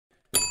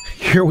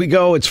Here we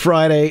go. It's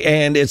Friday,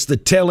 and it's the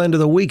tail end of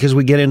the week as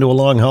we get into a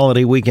long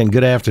holiday weekend.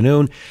 Good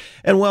afternoon,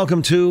 and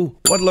welcome to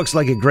what looks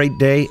like a great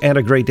day and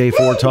a great day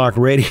for talk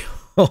radio.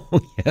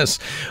 Oh, yes.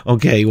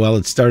 Okay, well,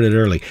 it started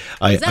early.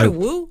 Is that a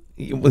woo?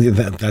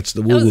 That's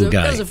the woo-woo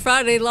guy. That was a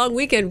Friday long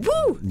weekend.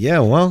 Woo! Yeah,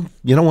 well,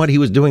 you know what? He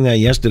was doing that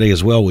yesterday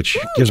as well, which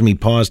gives me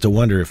pause to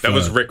wonder if... That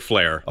was Ric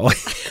Flair. Oh,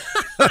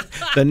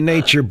 the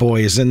nature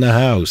boy is in the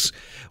house.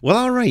 Well,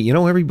 all right.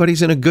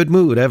 Everybody's in a good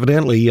mood,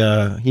 evidently.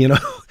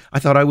 I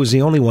thought I was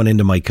the only one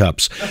into my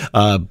cups.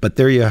 But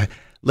there you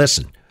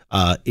listen,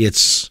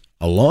 it's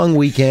a long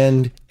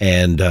weekend,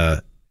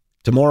 and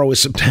tomorrow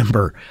is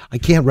September. I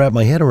can't wrap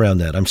my head around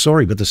that. I'm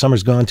sorry, but the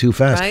summer's gone too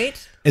fast.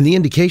 Right? And the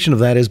indication of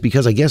that is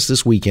because I guess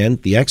this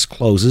weekend, the X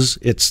closes.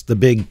 It's the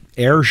big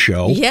air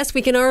show. Yes,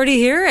 we can already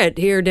hear it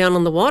here down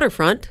on the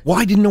waterfront. Well,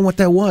 I didn't know what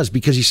that was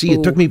because, you see,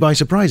 it took me by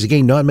surprise.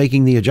 Again, not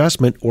making the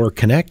adjustment or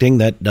connecting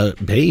that,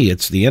 hey,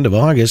 it's the end of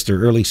August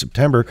or early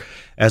September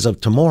as of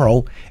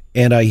tomorrow,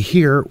 and I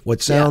hear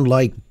what sound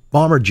like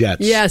bomber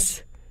jets.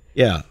 Yes.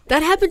 Yeah.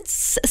 That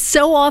happens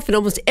so often.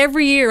 Almost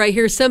every year I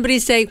hear somebody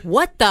say,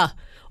 what the?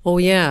 Oh,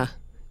 yeah.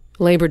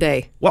 Labor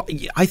Day. Well,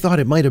 I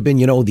thought it might have been,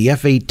 the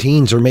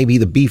F-18s or maybe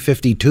the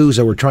B-52s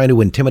that were trying to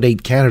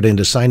intimidate Canada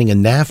into signing a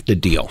NAFTA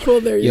deal.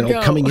 Well, there you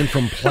go. Coming in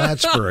from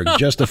Plattsburgh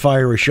just to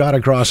fire a shot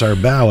across our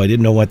bow. I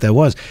didn't know what that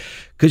was.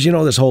 Because,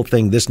 this whole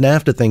thing, this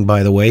NAFTA thing,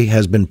 by the way,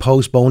 has been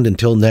postponed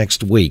until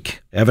next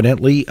week.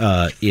 Evidently,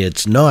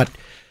 it's not,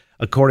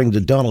 according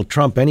to Donald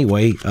Trump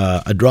anyway,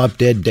 a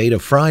drop-dead date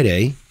of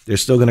Friday. They're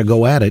still going to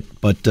go at it.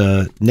 But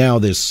now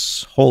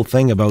this whole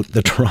thing about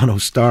the Toronto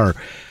Star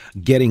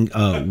getting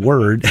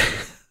word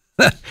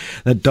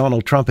that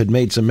Donald Trump had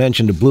made some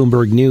mention to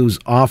Bloomberg News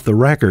off the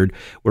record,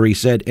 where he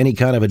said any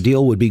kind of a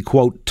deal would be,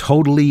 quote,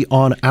 totally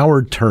on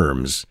our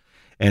terms,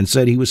 and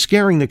said he was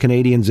scaring the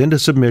Canadians into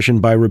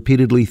submission by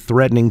repeatedly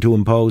threatening to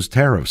impose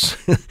tariffs.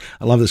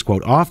 I love this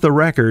quote. Off the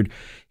record,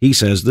 he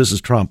says, this is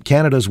Trump,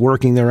 Canada's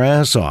working their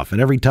ass off, and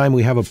every time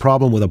we have a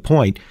problem with a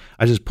point,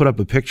 I just put up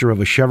a picture of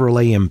a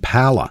Chevrolet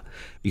Impala,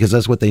 because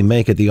that's what they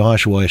make at the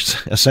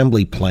Oshawa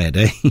assembly plant,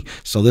 eh?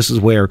 So this is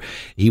where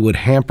he would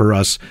hamper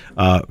us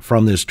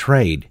from this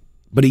trade.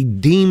 But he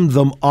deemed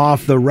them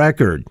off the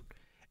record,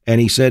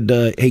 and he said,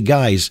 hey,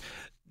 guys,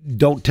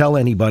 don't tell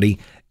anybody,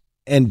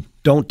 and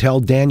don't tell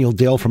Daniel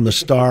Dale from the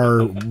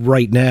Star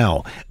right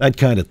now, that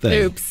kind of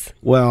thing. Oops.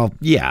 Well,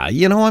 yeah,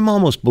 I'm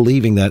almost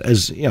believing that,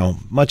 as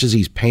much as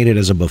he's painted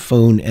as a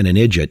buffoon and an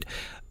idiot,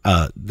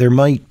 there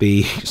might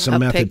be some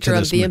method to this. A picture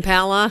of the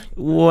Impala?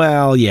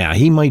 Well, yeah,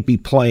 he might be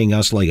playing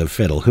us like a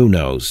fiddle. Who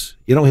knows?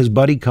 His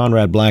buddy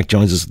Conrad Black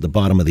joins us at the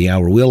bottom of the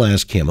hour. We'll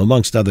ask him,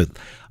 amongst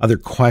other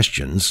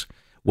questions,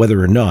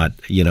 whether or not,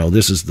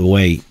 this is the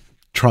way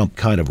Trump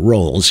kind of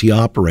rolls. He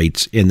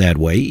operates in that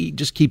way. He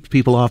just keeps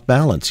people off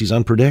balance. He's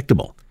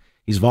unpredictable.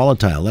 He's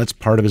volatile. That's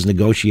part of his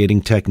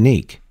negotiating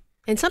technique.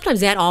 And sometimes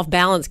that off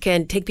balance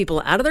can take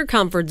people out of their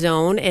comfort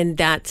zone, and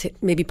that's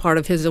maybe part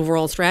of his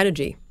overall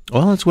strategy.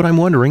 Well, that's what I'm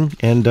wondering.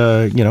 And,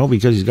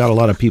 because he's got a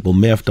lot of people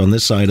miffed on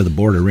this side of the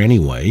border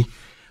anyway.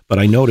 But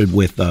I noted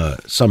with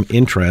some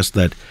interest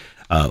that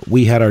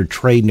we had our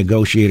trade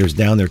negotiators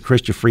down there,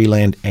 Chrystia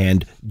Freeland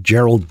and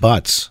Gerald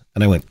Butts.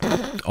 And I went,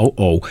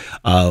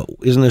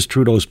 isn't this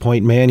Trudeau's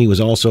point man? He was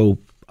also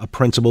a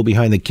principal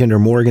behind the Kinder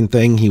Morgan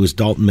thing. He was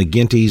Dalton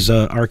McGuinty's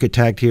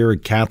architect here.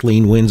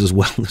 Kathleen wins as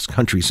well. This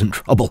country's in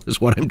trouble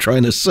is what I'm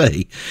trying to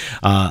say.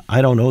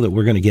 I don't know that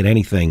we're going to get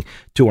anything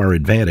to our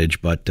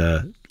advantage. But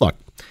look,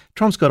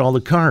 Trump's got all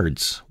the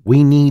cards.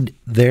 We need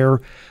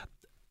their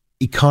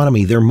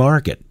economy, their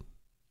market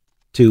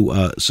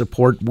to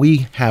support.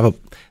 We have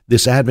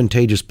this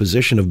advantageous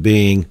position of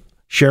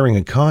sharing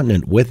a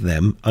continent with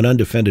them, an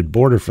undefended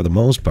border for the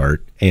most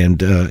part.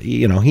 And,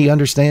 he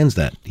understands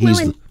that.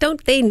 And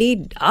don't they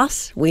need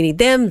us? We need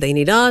them. They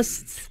need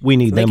us. We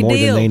need them more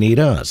than they need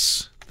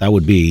us. That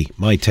would be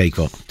my take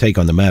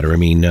on the matter. I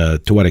mean,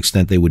 to what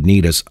extent they would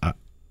need us,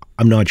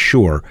 I'm not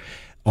sure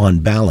on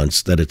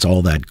balance that it's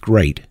all that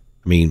great.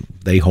 I mean,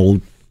 they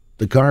hold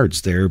the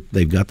cards.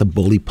 They've got the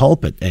bully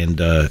pulpit.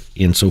 And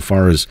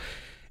insofar as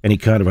any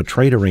kind of a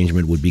trade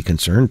arrangement would be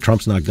concerned,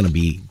 Trump's not going to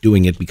be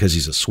doing it because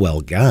he's a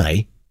swell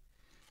guy.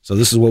 So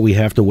this is what we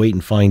have to wait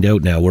and find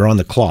out now. We're on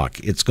the clock.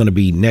 It's going to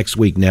be next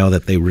week now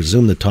that they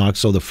resume the talks.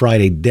 So the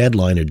Friday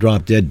deadline, a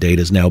drop-dead date,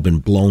 has now been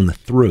blown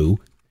through.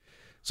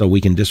 So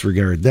we can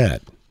disregard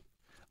that.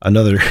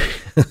 Another,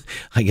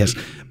 I guess,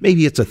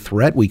 maybe it's a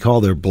threat. We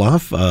call their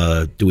bluff.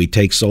 Do we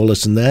take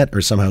solace in that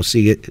or somehow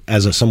see it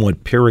as a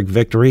somewhat Pyrrhic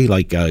victory?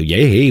 Like,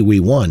 yay, we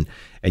won.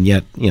 And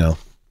yet,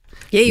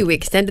 Yay, we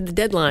extended the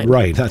deadline.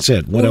 Right, that's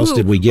it. What else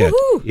did we get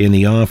in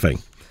the offing?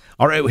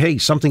 All right, hey,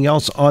 something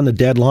else on the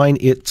deadline.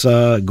 It's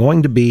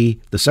going to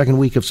be the second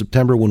week of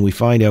September when we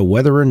find out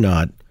whether or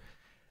not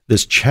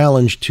this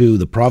challenge to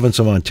the province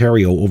of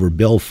Ontario over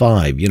Bill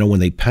 5, when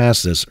they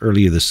passed this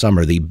earlier this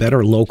summer, the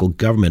Better Local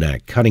Government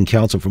Act, cutting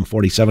council from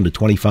 47 to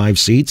 25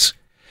 seats,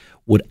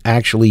 would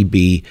actually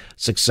be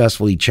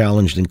successfully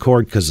challenged in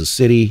court because the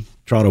city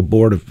Toronto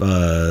Board of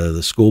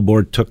the School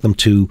Board took them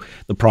to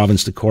the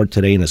province to court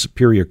today in a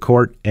superior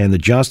court, and the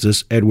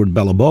Justice, Edward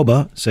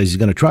Belaboba, says he's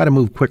going to try to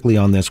move quickly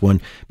on this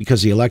one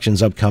because the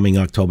election's upcoming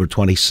October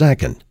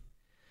 22nd.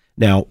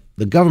 Now,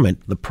 the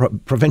government, the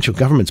provincial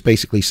government's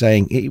basically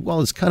saying, hey,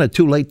 well, it's kind of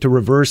too late to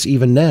reverse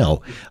even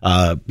now,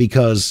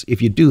 because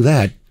if you do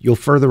that, you'll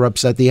further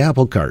upset the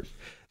apple cart.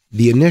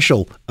 The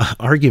initial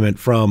argument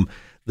from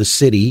the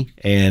city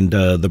and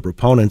the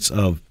proponents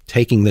of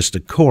taking this to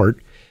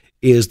court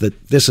is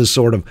that this has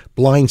sort of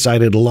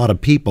blindsided a lot of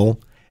people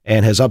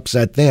and has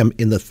upset them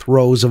in the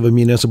throes of a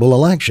municipal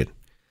election.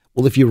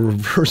 Well, if you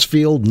reverse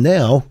field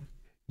now,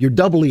 you're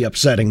doubly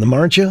upsetting them,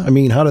 aren't you? I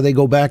mean, how do they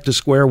go back to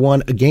square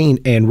one again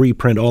and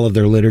reprint all of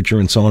their literature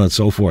and so on and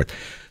so forth?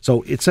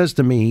 So it says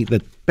to me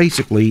that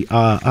basically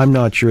I'm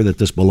not sure that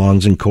this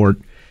belongs in court.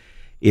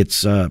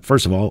 It's,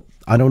 first of all,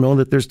 I don't know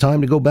that there's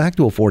time to go back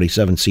to a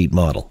 47-seat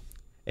model.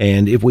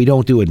 And if we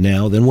don't do it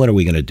now, then when are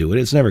we going to do it?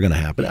 It's never going to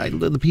happen.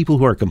 The people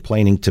who are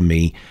complaining to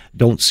me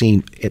don't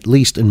seem, at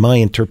least in my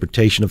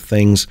interpretation of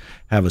things,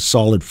 have a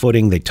solid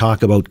footing. They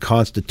talk about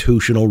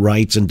constitutional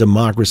rights and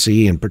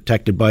democracy and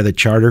protected by the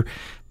charter.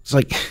 It's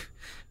like,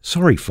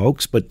 sorry,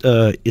 folks, but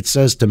it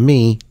says to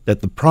me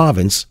that the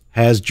province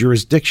has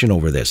jurisdiction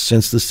over this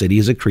since the city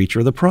is a creature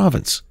of the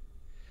province.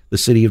 The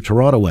City of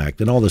Toronto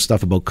Act and all this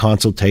stuff about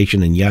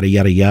consultation and yada,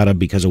 yada, yada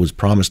because it was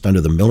promised under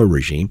the Miller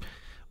regime.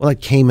 Well,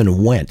 that came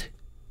and went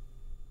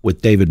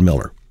with David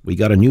Miller. We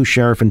got a new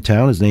sheriff in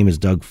town. His name is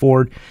Doug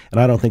Ford, and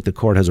I don't think the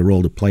court has a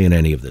role to play in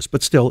any of this.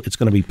 But still, it's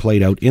going to be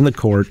played out in the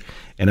court,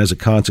 and as a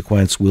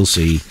consequence, we'll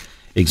see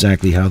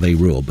exactly how they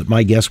rule. But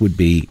my guess would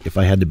be, if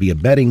I had to be a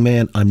betting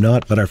man, I'm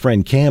not, but our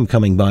friend Cam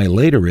coming by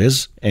later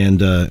is, and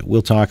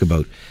we'll talk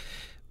about...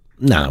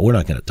 No, we're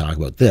not going to talk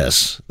about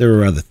this. There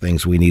are other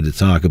things we need to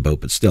talk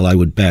about, but still, I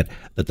would bet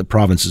that the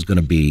province is going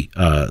to be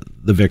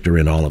the victor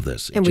in all of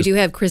this. And we do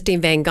have Christine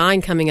Van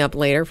Gyn coming up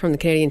later from the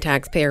Canadian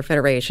Taxpayer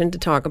Federation to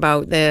talk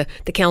about the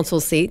council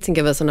seats and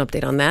give us an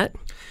update on that.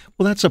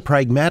 Well, that's a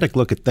pragmatic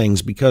look at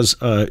things because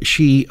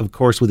she, of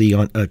course, with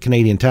the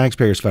Canadian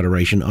Taxpayers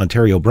Federation,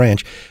 Ontario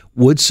branch,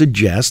 would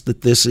suggest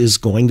that this is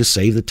going to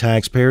save the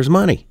taxpayers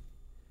money.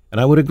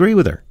 And I would agree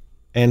with her.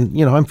 And,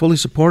 you know, I'm fully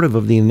supportive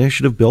of the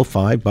initiative Bill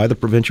 5 by the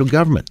provincial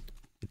government.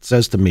 It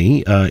says to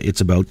me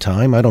it's about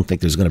time. I don't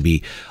think there's going to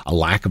be a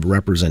lack of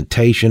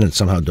representation and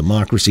somehow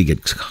democracy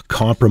gets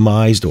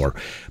compromised or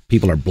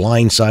people are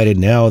blindsided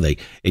now.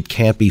 It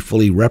can't be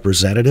fully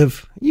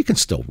representative. You can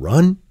still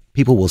run.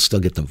 People will still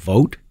get to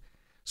vote.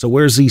 So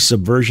where's the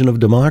subversion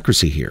of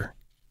democracy here?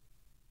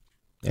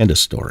 End of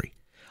story.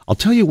 I'll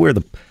tell you where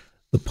the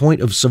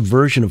point of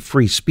subversion of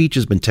free speech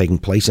has been taking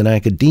place in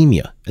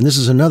academia. And this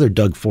is another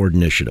Doug Ford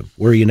initiative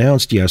where he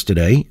announced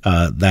yesterday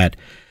that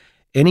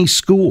any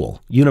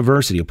school,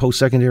 university, or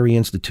post-secondary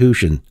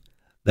institution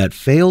that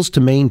fails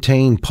to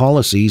maintain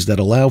policies that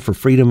allow for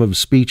freedom of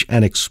speech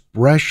and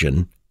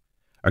expression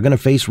are going to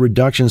face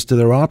reductions to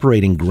their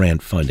operating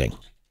grant funding,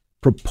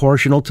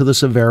 proportional to the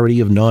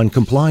severity of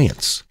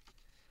noncompliance.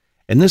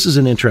 And this is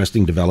an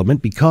interesting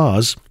development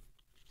because,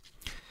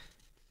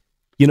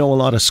 you know, a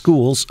lot of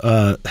schools,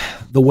 the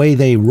way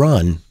they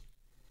run,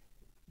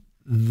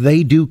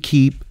 they do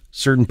keep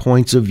certain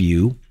points of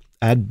view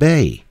at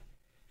bay.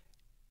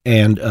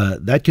 And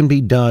that can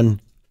be done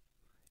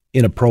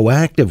in a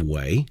proactive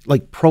way,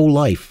 like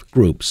pro-life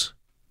groups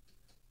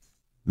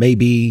may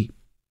be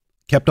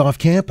kept off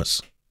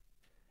campus.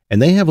 And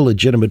they have a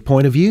legitimate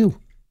point of view.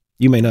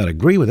 You may not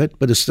agree with it,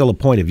 but it's still a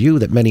point of view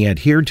that many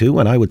adhere to.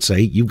 And I would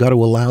say you've got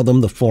to allow them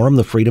the forum,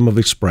 the freedom of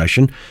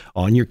expression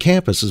on your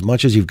campus as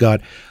much as you've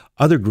got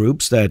other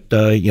groups that,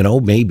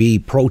 may be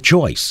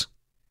pro-choice.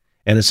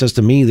 And it says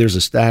to me there's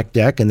a stacked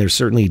deck and there's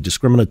certainly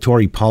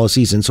discriminatory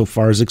policies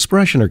insofar as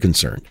expression are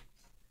concerned.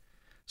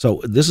 So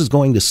this is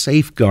going to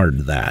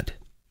safeguard that.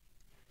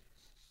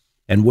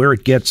 And where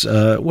it gets,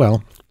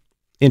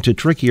 into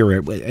trickier,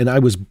 and I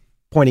was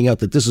pointing out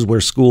that this is where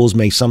schools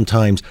may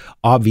sometimes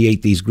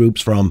obviate these groups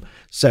from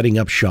setting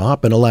up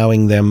shop and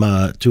allowing them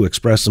to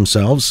express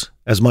themselves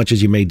as much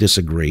as you may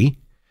disagree.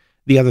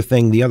 The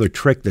other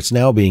trick that's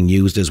now being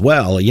used as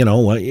well,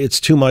 it's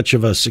too much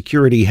of a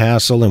security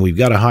hassle and we've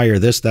got to hire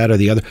this, that, or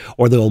the other,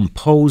 or they'll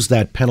impose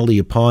that penalty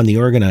upon the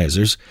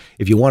organizers.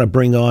 If you want to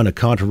bring on a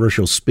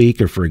controversial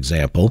speaker, for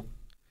example,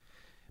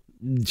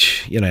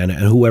 and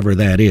whoever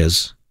that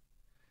is,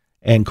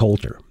 Ann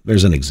Coulter,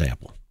 there's an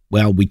example.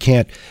 Well, we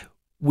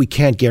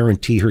can't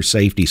guarantee her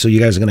safety, so you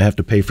guys are going to have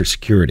to pay for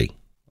security.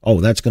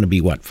 Oh, that's going to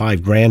be what,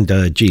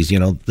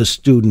 $5,000? The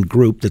student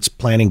group that's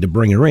planning to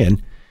bring her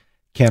in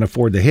can't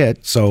afford the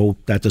hit, so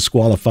that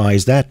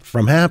disqualifies that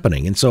from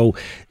happening. And so,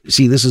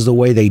 see, this is the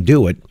way they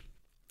do it.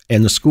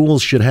 And the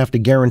schools should have to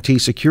guarantee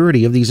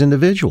security of these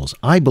individuals,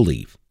 I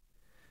believe.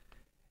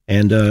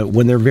 And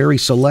when they're very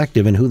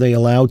selective in who they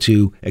allow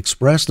to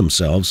express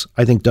themselves,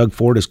 I think Doug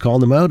Ford has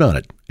called them out on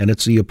it, and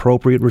it's the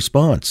appropriate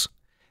response.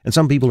 And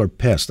some people are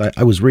pissed.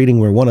 I was reading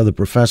where one of the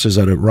professors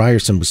out at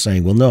Ryerson was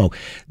saying, well, no,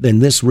 then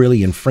this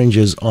really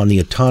infringes on the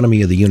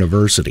autonomy of the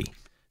university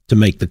to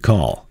make the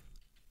call.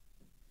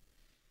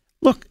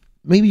 Look,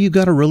 maybe you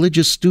got a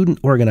religious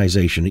student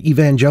organization,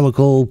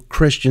 Evangelical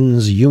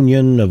Christians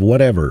Union of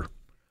whatever,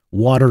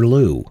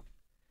 Waterloo,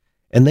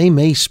 and they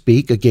may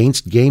speak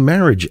against gay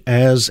marriage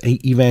as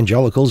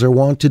evangelicals are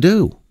wont to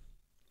do.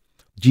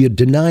 Do you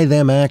deny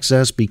them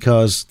access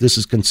because this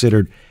is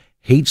considered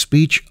hate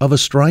speech of a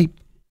stripe?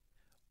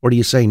 Or do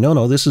you say,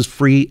 no, this is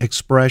free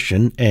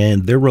expression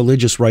and their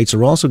religious rights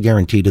are also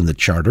guaranteed in the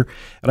Charter?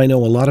 And I know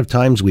a lot of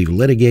times we've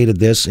litigated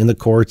this in the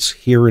courts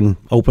here in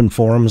open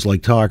forums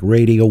like talk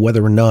radio,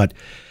 whether or not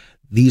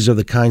these are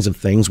the kinds of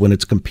things when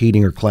it's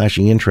competing or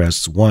clashing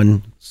interests.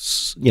 One,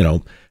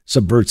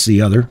 subverts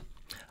the other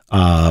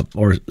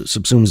or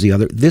subsumes the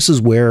other. This is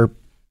where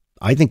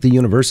I think the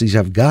universities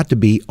have got to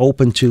be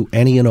open to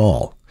any and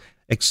all,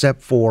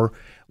 except for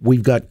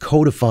we've got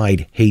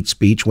codified hate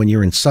speech when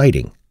you're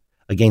inciting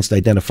against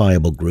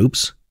identifiable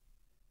groups,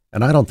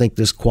 and I don't think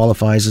this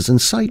qualifies as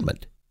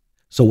incitement.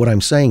 So what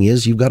I'm saying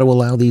is you've got to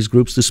allow these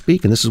groups to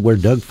speak, and this is where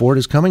Doug Ford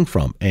is coming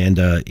from. And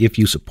if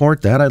you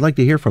support that, I'd like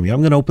to hear from you.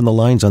 I'm going to open the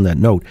lines on that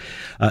note.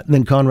 And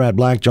then Conrad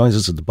Black joins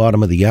us at the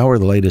bottom of the hour,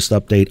 the latest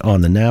update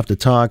on the NAFTA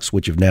talks,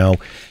 which have now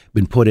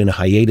been put in a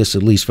hiatus,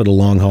 at least for the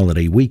long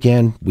holiday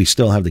weekend. We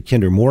still have the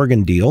Kinder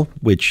Morgan deal,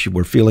 which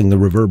we're feeling the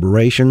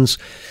reverberations.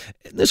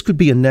 This could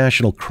be a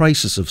national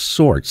crisis of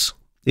sorts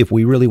if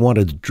we really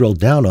wanted to drill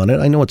down on it.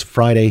 I know it's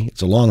Friday,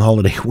 it's a long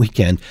holiday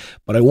weekend,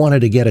 but I wanted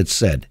to get it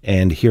said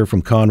and hear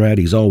from Conrad.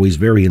 He's always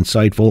very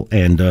insightful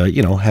and,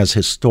 has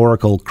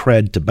historical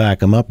cred to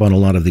back him up on a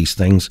lot of these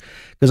things.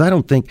 Because I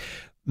don't think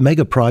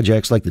mega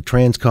projects like the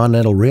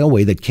Transcontinental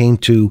Railway that came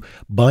to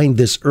bind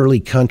this early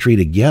country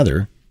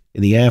together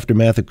in the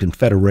aftermath of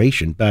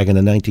Confederation back in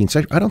the 19th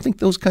century, I don't think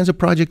those kinds of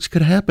projects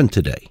could happen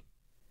today.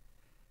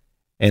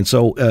 And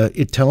so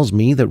it tells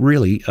me that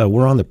really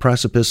we're on the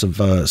precipice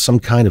of some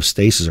kind of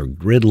stasis or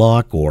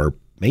gridlock, or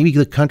maybe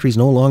the country's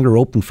no longer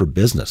open for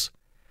business.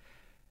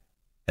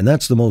 And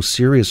that's the most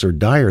serious or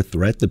dire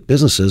threat, that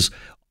businesses,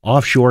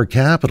 offshore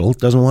capital,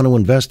 doesn't want to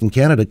invest in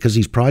Canada because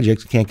these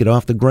projects can't get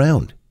off the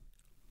ground.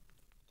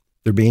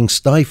 They're being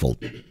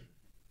stifled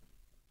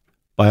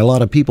by a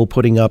lot of people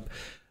putting up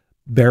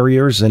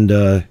barriers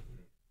and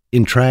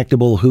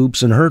intractable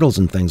hoops and hurdles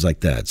and things like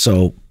that.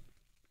 So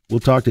we'll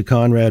talk to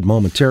Conrad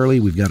momentarily.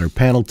 We've got our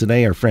panel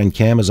today, our friend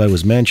Cam, as I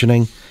was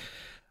mentioning.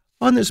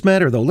 On this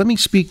matter, though, let me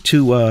speak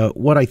to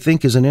what I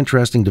think is an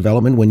interesting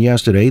development when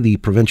yesterday the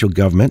provincial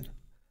government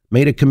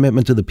made a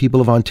commitment to the people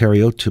of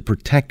Ontario to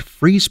protect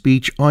free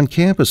speech on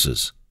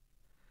campuses.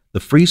 The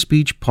free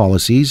speech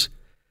policies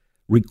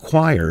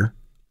require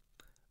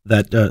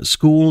that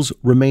schools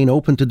remain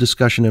open to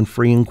discussion and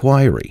free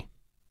inquiry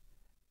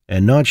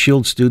and not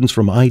shield students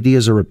from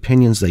ideas or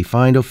opinions they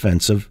find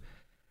offensive,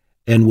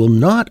 and will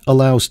not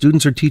allow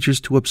students or teachers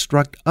to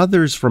obstruct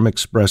others from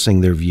expressing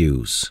their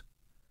views.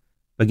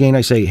 Again,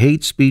 I say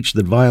hate speech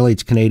that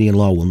violates Canadian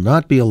law will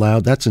not be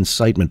allowed. That's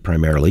incitement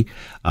primarily,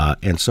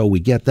 and so we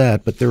get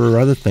that. But there are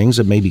other things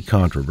that may be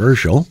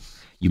controversial,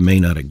 you may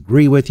not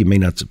agree with, you may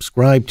not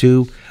subscribe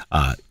to,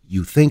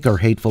 you think are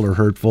hateful or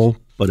hurtful,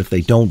 but if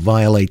they don't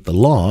violate the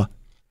law,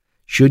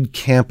 should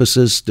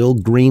campuses still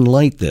green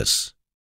light this?